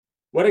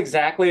What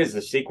exactly is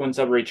the sequence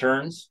of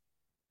returns?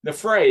 The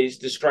phrase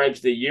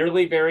describes the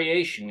yearly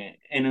variation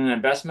in an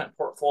investment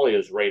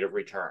portfolio's rate of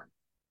return.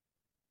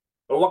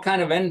 But what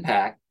kind of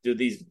impact do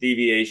these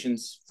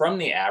deviations from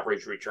the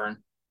average return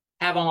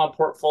have on a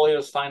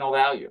portfolio's final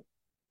value?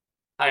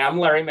 Hi, I'm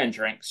Larry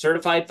Mentrink,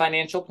 certified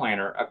financial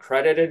planner,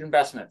 accredited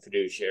investment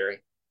fiduciary,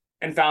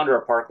 and founder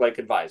of Park Lake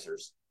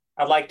Advisors.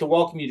 I'd like to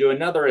welcome you to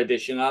another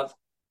edition of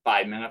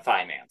 5 Minute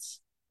Finance.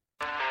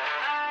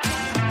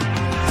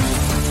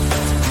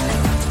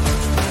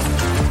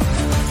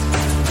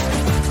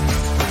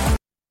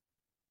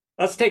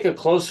 Let's take a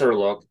closer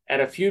look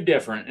at a few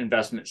different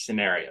investment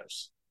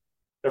scenarios.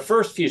 The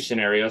first few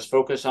scenarios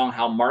focus on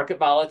how market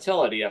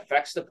volatility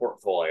affects the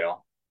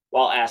portfolio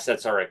while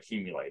assets are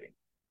accumulating.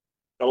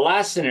 The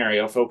last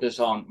scenario focuses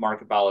on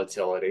market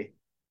volatility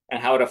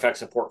and how it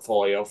affects a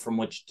portfolio from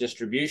which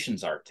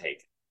distributions are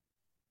taken.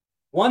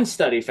 One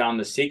study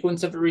found the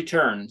sequence of the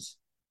returns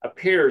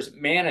appears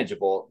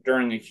manageable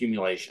during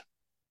accumulation.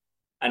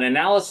 An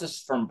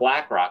analysis from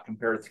BlackRock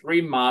compared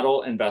 3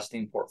 model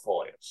investing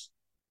portfolios.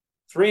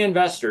 3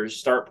 investors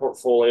start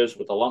portfolios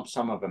with a lump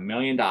sum of $1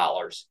 million,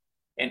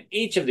 and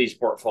each of these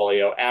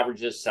portfolio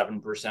averages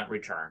 7%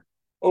 return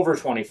over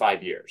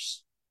 25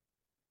 years.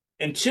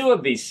 In 2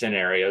 of these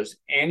scenarios,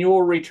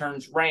 annual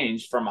returns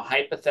range from a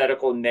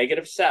hypothetical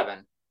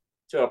 -7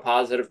 to a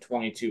positive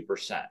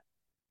 22%.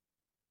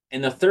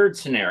 In the third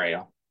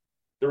scenario,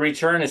 the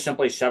return is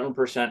simply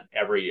 7%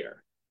 every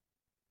year.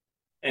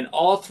 In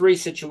all 3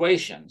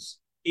 situations,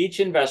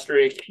 each investor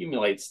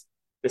accumulates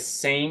the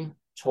same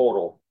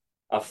total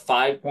of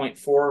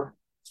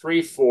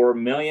 $5.434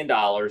 million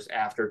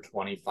after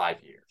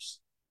 25 years.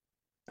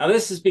 Now,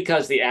 this is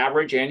because the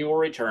average annual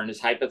return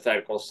is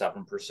hypothetical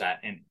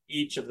 7% in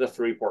each of the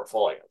 3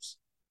 portfolios.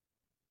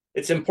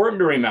 It's important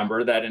to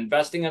remember that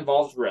investing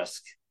involves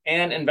risk,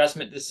 and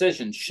investment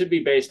decisions should be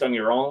based on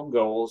your own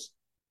goals,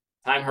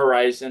 time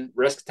horizon,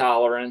 risk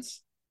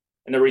tolerance,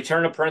 and the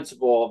return of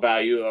principal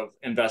value of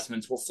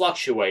investments will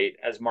fluctuate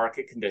as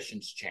market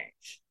conditions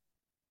change.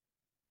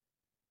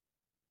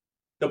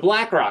 The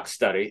BlackRock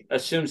study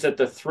assumes that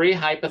the 3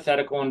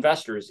 hypothetical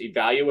investors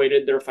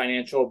evaluated their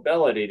financial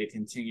ability to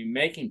continue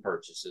making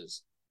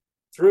purchases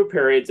through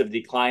periods of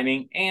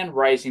declining and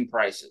rising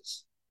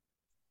prices.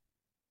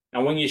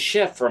 Now, when you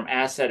shift from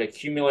asset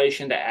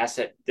accumulation to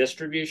asset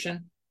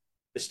distribution,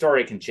 the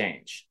story can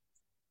change.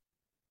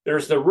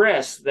 There's the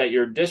risk that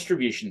your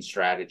distribution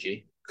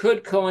strategy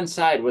could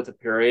coincide with a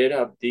period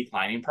of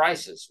declining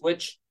prices,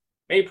 which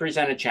may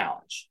present a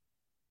challenge.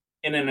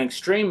 In an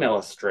extreme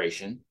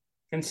illustration,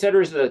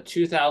 considers the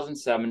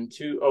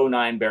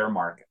 2007-2009 bear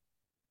market.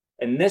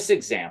 In this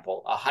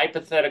example, a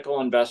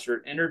hypothetical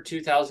investor entered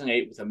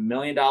 2008 with $1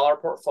 million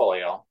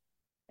portfolio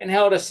and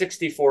held a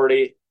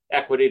 60-40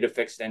 equity to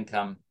fixed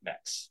income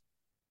mix.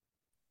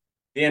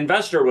 The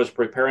investor was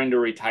preparing to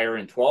retire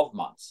in 12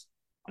 months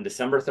on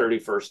December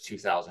 31st,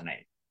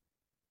 2008.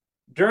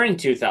 During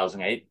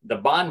 2008, the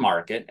bond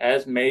market,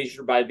 as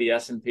measured by the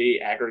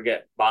S&P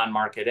Aggregate Bond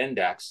Market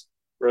Index,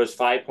 rose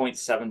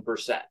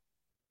 5.7%.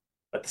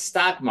 But the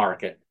stock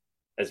market,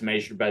 as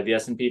measured by the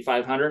S&P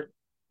 500,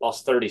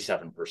 lost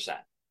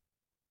 37%.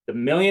 The $1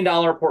 million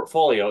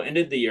portfolio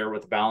ended the year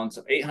with a balance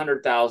of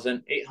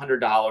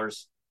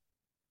 $800,800.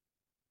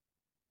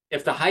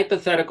 If the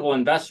hypothetical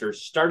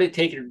investors started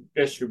taking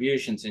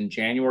distributions in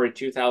January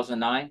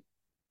 2009,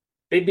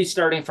 they'd be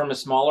starting from a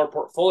smaller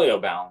portfolio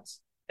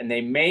balance, and they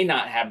may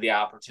not have the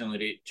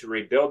opportunity to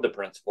rebuild the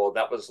principal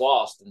that was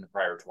lost in the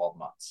prior 12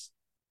 months.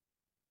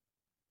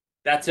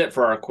 That's it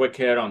for our quick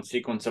hit on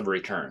sequence of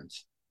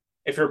returns.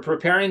 If you're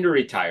preparing to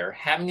retire,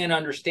 having an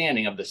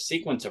understanding of the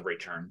sequence of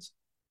returns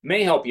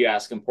may help you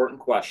ask important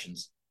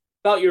questions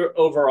about your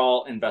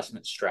overall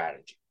investment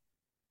strategy.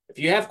 If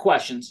you have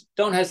questions,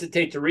 don't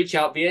hesitate to reach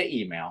out via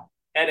email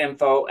at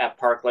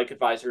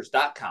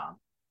info@parklakeadvisors.com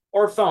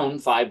or phone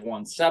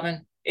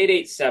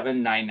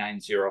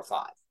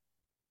 517-887-9905.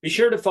 Be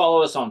sure to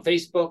follow us on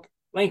Facebook,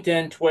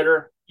 LinkedIn,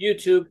 Twitter,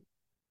 YouTube,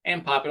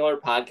 and popular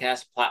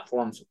podcast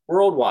platforms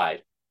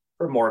worldwide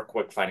for more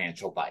quick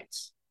financial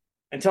bites.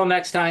 Until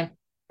next time,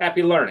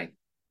 happy learning.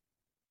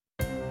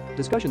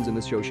 Discussions in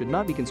this show should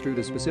not be construed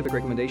as specific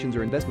recommendations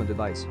or investment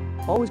advice.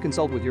 Always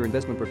consult with your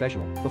investment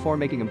professional before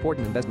making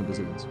important investment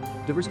decisions.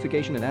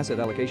 Diversification and asset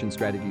allocation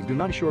strategies do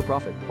not assure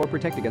profit or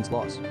protect against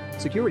loss.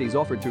 Securities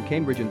offered through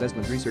Cambridge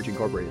Investment Research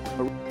Incorporated,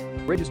 a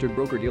registered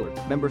broker-dealer,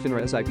 member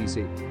FINRA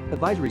SIPC.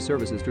 Advisory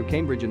services through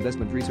Cambridge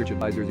Investment Research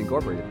Advisors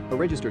Incorporated, a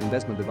registered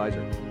investment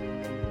advisor.